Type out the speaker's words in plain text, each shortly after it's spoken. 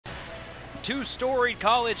Two storied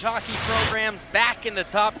college hockey programs back in the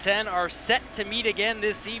top 10 are set to meet again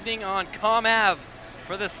this evening on ComAv.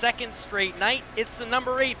 For the second straight night, it's the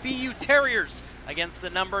number 8 BU Terriers against the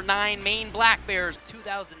number 9 Maine Black Bears.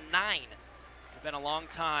 2009. It's been a long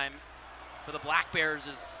time for the Black Bears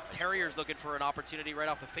as Terriers looking for an opportunity right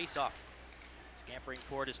off the faceoff. Scampering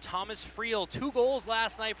forward is Thomas Friel. 2 goals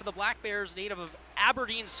last night for the Black Bears, native of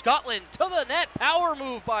Aberdeen, Scotland. To the net, power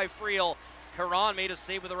move by Friel. Caron made a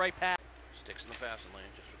save with the right pass. Sticks in the passing lane,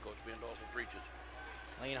 just for Coach Bandolfo preaches.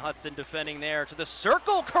 Lane Hudson defending there to the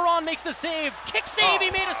circle. Caron makes a save. Kick save, he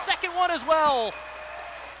made a second one as well.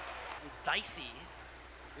 Dicey.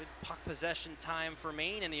 Good puck possession time for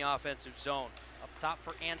Maine in the offensive zone. Up top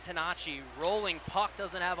for Antonacci. Rolling puck,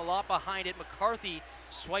 doesn't have a lot behind it. McCarthy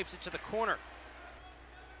swipes it to the corner.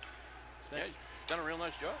 Yeah, he's done a real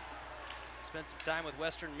nice job. Spent some time with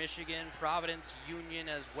Western Michigan, Providence, Union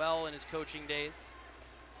as well in his coaching days.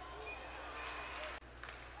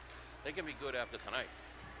 They can be good after tonight.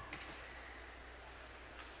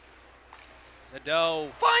 Nadeau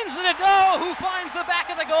finds the Nadeau, who finds the back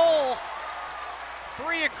of the goal.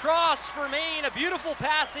 3 across for Maine, a beautiful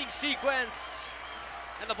passing sequence.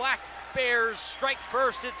 And the Black Bears strike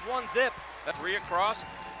first, it's 1-0. 3 across,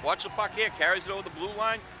 watch the puck here, carries it over the blue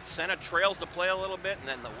line, center trails the play a little bit, and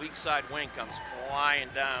then the weak side wing comes flying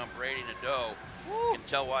down. Brady Nadeau. You can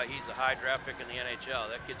tell why he's a high draft pick in the NHL.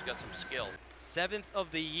 That kid's got some skill. 7th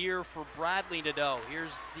of the year for Bradley Nadeau.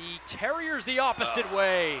 Here's the Terriers the opposite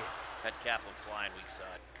way. Had Kaplan flying weak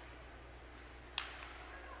side.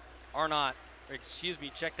 Arnott, excuse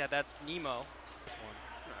me, check that, that's Nemo. This one.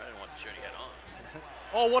 I didn't want the shirt he had on.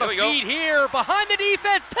 Oh, what a feed here, behind the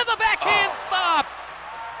defense, to the backhand, stopped!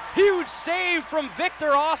 Huge save from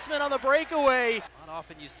Victor Osman on the breakaway. Not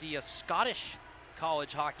often you see a Scottish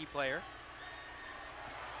college hockey player.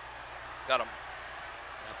 Got him.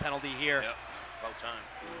 A penalty here. Yep, about time.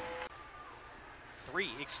 3,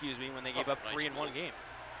 excuse me, when they gave up 3 in one game.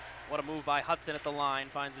 What a move by Hudson at the line,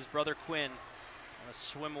 finds his brother Quinn. Gonna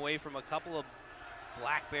swim away from a couple of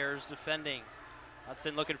Black Bears defending.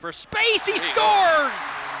 Hudson looking for space, he scores!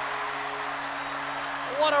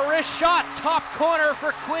 What a wrist shot, top corner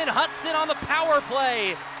for Quinn Hudson on the power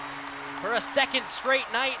play. For a second straight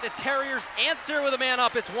night, the Terriers answer with a man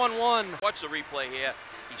up, it's 1-1. Watch the replay here.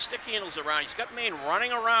 He stick handles around. He's got Maine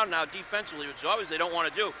running around now defensively, which is always they don't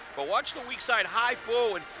want to do. But watch the weak side high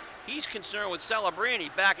forward. He's concerned with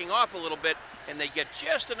Celebrini backing off a little bit, and they get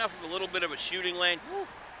just enough of a little bit of a shooting lane.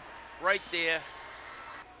 Right there.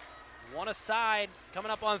 1 aside,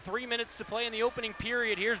 coming up on 3 minutes to play in the opening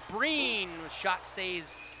period. Here's Breen. Shot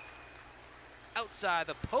stays outside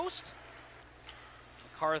the post.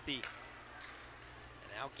 McCarthy.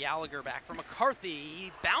 And now Gallagher back for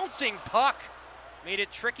McCarthy. Bouncing puck. Made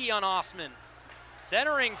it tricky on Osman.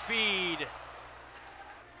 Centering feed.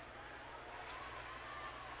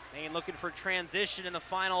 Maine looking for transition in the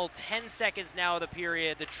final 10 seconds now of the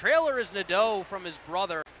period. The trailer is Nadeau from his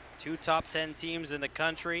brother. 2 top 10 teams in the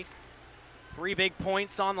country. 3 big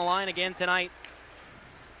points on the line again tonight.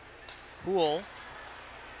 Cool.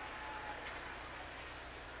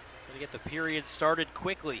 Gonna get the period started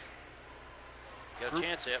quickly. Got a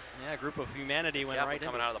chance here. Yeah, group of humanity went right in.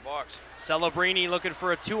 Coming out of the box. Celebrini looking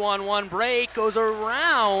for a 2-on-1 break, goes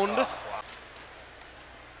around. Wow.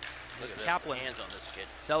 There's Kaplan. Hands on this kid.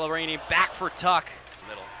 Celebrini back for Tuck.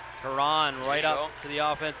 Middle. Caron right up to the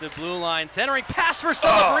offensive blue line. Centering pass for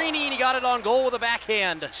Celebrini, and he got it on goal with a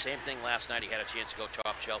backhand. Same thing last night. He had a chance to go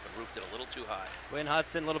top shelf and roofed it a little too high. Quinn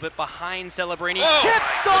Hudson a little bit behind Celebrini.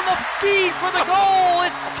 Tipped on the feed for the goal.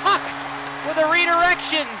 It's Tuck with a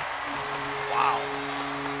redirection. Wow.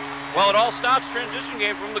 Well, it all starts transition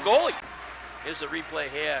game from the goalie. Here's the replay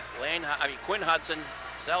here. Quinn Hudson,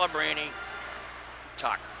 Celebrini,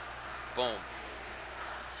 Tuck. Boom.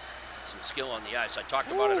 Some skill on the ice. I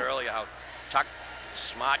talked about it earlier, how Tuck,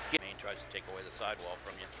 smart kid. Maine tries to take away the sidewall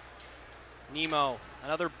from you. Nemo,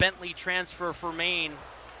 another Bentley transfer for Maine.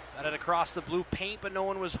 Got it across the blue paint, but no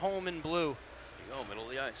one was home in blue. There you go, middle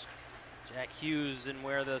of the ice. Jack Hughes, and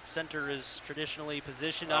where the center is traditionally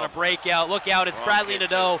positioned on a breakout. Look out, it's Bradley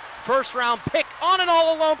Nadeau. First round pick on an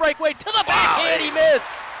all alone breakaway to the backhand, he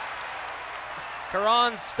missed.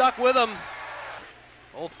 Caron stuck with him.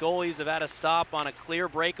 Both goalies have had a stop on a clear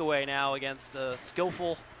breakaway now against a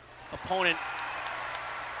skillful opponent.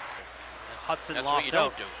 Hudson lost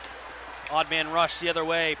out. Odd man rush the other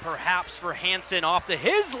way, perhaps for Hansen, off to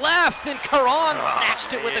his left, and Caron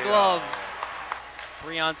snatched it with the glove.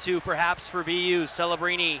 3-on-2 perhaps for BU.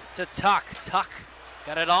 Celebrini to Tuck. Tuck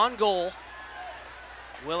got it on goal.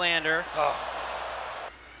 Willander.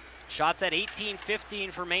 Shots at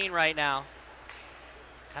 18-15 for Maine right now.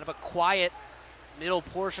 Kind of a quiet middle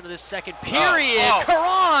portion of this second period.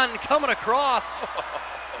 Caron coming across.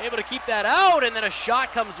 Able to keep that out, and then a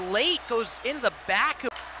shot comes late, goes into the back.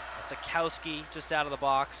 Sikowski just out of the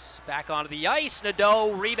box, back onto the ice.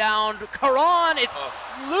 Nadeau, rebound. Caron, it's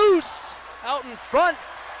loose out in front.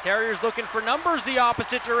 Terriers looking for numbers the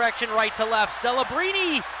opposite direction, right to left.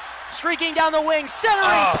 Celebrini streaking down the wing,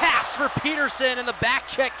 centering pass for Peterson, and the back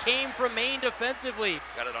check came from Maine defensively.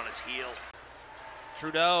 Got it on his heel.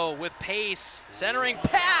 Trudeau with pace, centering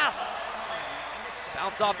pass.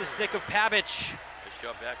 Bounced off the stick of Pabich. Nice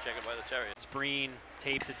job back checking by the Terriers. It's Breen,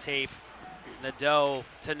 tape to tape. Nadeau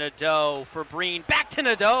to Nadeau for Breen, back to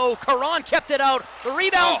Nadeau. Caron kept it out. The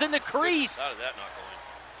rebound's in the crease. How did that not go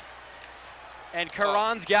in? And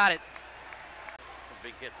Caron's got it. A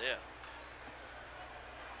big hit there.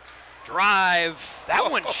 Drive. That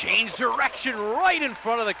one changed direction right in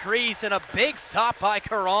front of the crease, and a big stop by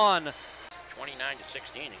Caron.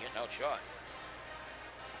 29-16 to get an outshot.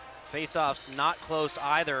 Faceoff's not close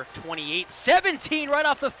either. 28-17 right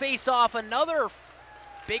off the faceoff. Another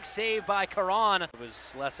big save by Caron. It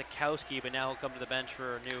was Lesikowski, but now he'll come to the bench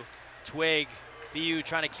for a new twig. BU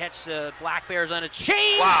trying to catch the Black Bears on a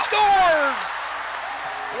chain. Wow. Scores!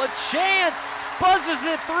 LaChance buzzes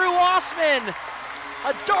it through Osman.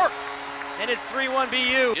 A dart, and it's 3-1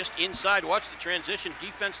 BU. Just inside, watch the transition,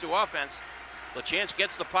 defense to offense. LaChance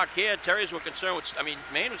gets the puck here. Terriers were concerned with,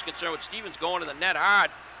 Maine was concerned with Stevens going to the net hard.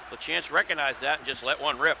 LaChance recognized that and just let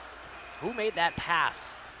one rip. Who made that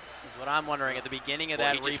pass? Is what I'm wondering at the beginning of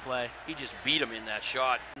that replay. He just beat him in that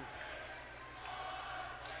shot.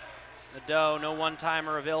 Nadeau, no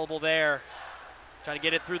one-timer available there. Trying to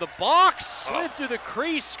get it through the box, slid through the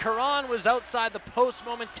crease. Caron was outside the post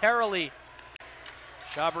momentarily.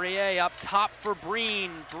 Chabrier up top for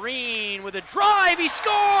Breen. Breen with a drive, he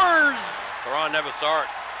scores! Caron never saw it.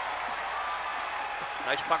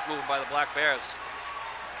 Nice puck movement by the Black Bears.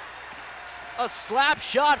 A slap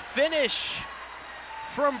shot finish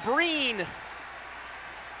from Breen.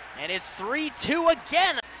 And it's 3-2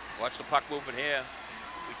 again. Watch the puck movement here.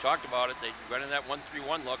 We talked about it. They run in that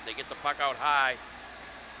 1-3-1 look. They get the puck out high.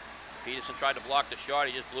 Peterson tried to block the shot.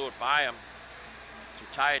 He just blew it by him. Some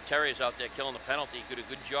tired Terriers out there killing the penalty. He did a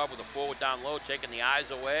good job with the forward down low, taking the eyes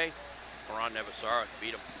away. Caron never saw it.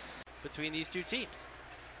 Beat him. Between these two teams.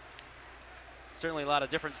 Certainly a lot of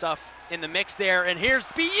different stuff in the mix there. And here's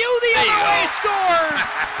BU the other way, scores!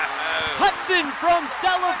 Hudson from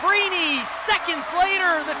Celebrini. Seconds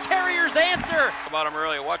later, the Terriers answer. About him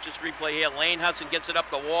earlier. Watch this replay here. Lane Hudson gets it up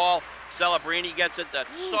the wall. Celebrini gets it. That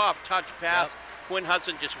soft touch pass. Yep. Quinn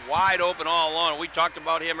Hudson just wide open all along. We talked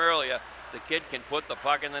about him earlier. The kid can put the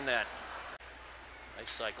puck in the net. Nice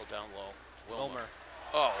cycle down low. Wilmer.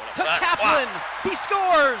 Oh, what a to Kaplan. Wow. He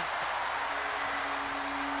scores.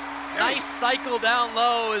 Nice cycle down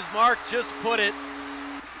low, as Mark just put it.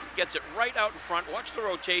 Gets it right out in front. Watch the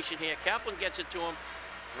rotation here. Kaplan gets it to him.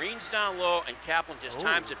 Green's down low, and Kaplan just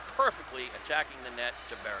times it perfectly, attacking the net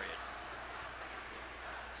to bury it.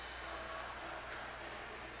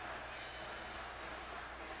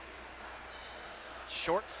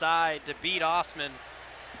 Short side to beat Osman.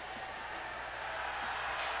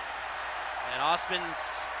 And Osman's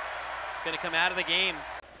going to come out of the game.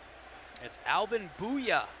 It's Albin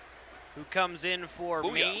Booyah who comes in for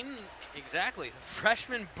Maine. Exactly.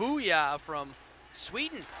 Freshman Booyah from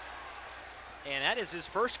Sweden. And that is his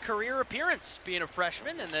first career appearance, being a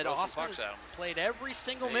freshman, and that Osman has played every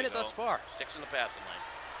single minute thus far. Sticks in the passing lane.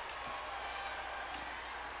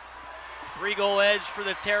 3-goal edge for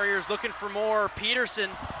the Terriers, looking for more. Peterson.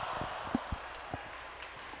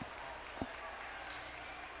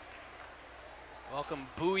 Welcome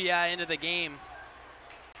Booyah into the game.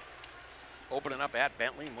 Opening up at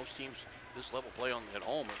Bentley. Most teams this level play on at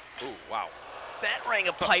home. Ooh, wow. That rang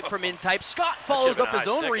a pipe from in-type. Scott follows up his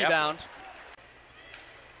own rebound.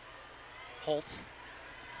 Holt.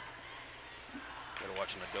 Gotta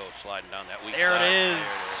watch Nadeau sliding down that weak there side. It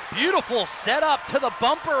is. Beautiful setup to the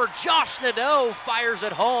bumper. Josh Nadeau fires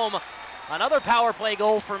it home. Another power play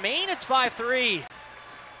goal for Maine. It's 5-3.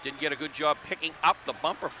 Didn't get a good job picking up the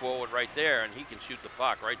bumper forward right there, and he can shoot the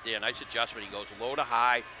puck right there. Nice adjustment. He goes low to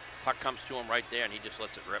high. Puck comes to him right there, and he just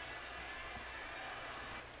lets it rip.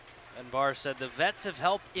 And Barr said the vets have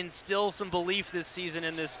helped instill some belief this season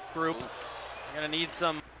in this group. They're going to need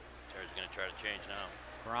some. Terry's going to try to change now.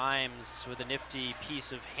 Grimes with a nifty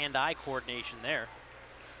piece of hand-eye coordination there.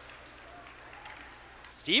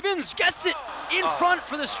 Stevens gets it in front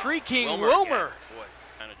for the Street King, Wilmer. Boy,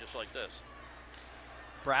 kind of just like this.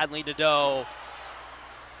 Bradley Nadeau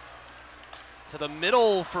to the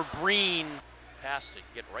middle for Breen. Pass it,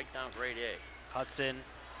 get right down grade A. Hudson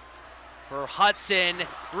for Hudson.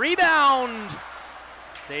 Rebound.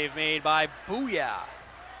 Save made by Booyah.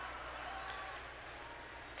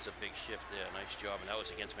 It's a big shift there. Nice job. And that was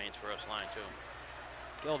against Maine's first line, too.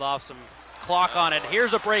 Killed off some clock on it.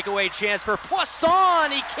 Here's a breakaway chance for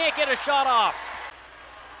Poisson. He can't get a shot off.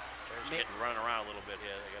 Getting run around a little bit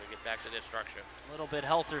here. They got to get back to their structure. A little bit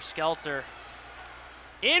helter-skelter.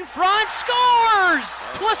 In front, scores!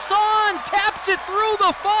 Poisson taps it through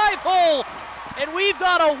the 5-hole. And we've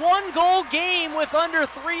got a 1-goal game with under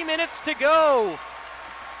 3 minutes to go.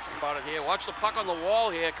 About it here. Watch the puck on the wall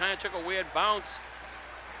here. Kind of took a weird bounce.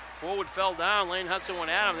 Forward fell down. Lane Hudson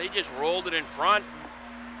went at him. They just rolled it in front.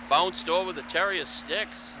 Bounced over the Terriers'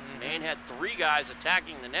 sticks. Maine had 3 guys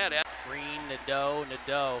attacking the net. Green, Nadeau.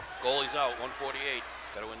 Goalie's out, 148.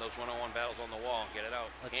 Got to win those one-on-one battles on the wall and get it out.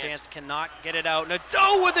 Chance cannot get it out.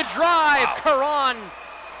 Nadeau with a drive. Wow. Caron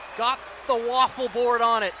got the waffle board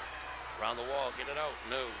on it. Around the wall, get it out.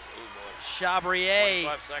 No. Ooh, boy.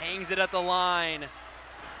 Chabrier hangs it at the line.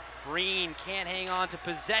 Breen can't hang on to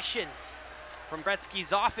possession from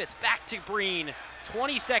Gretzky's office. Back to Breen.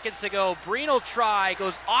 20 seconds to go. Breen will try.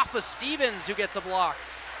 Goes off of Stevens, who gets a block.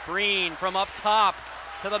 Breen from up top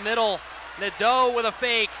to the middle. Nadeau with a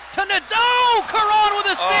fake. To Nadeau! Caron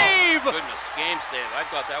with a save! Oh, goodness. Game save. I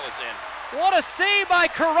thought that was in. What a save by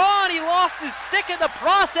Caron. He lost his stick in the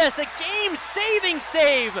process. A game-saving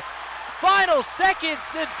save. Final seconds.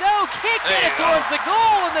 Nadeau can't get it towards the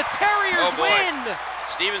goal, and the Terriers win.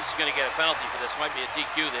 Stevens is going to get a penalty for this. Might be a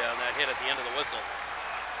DQ there on that hit at the end of the whistle.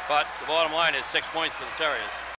 But the bottom line is 6 points for the Terriers.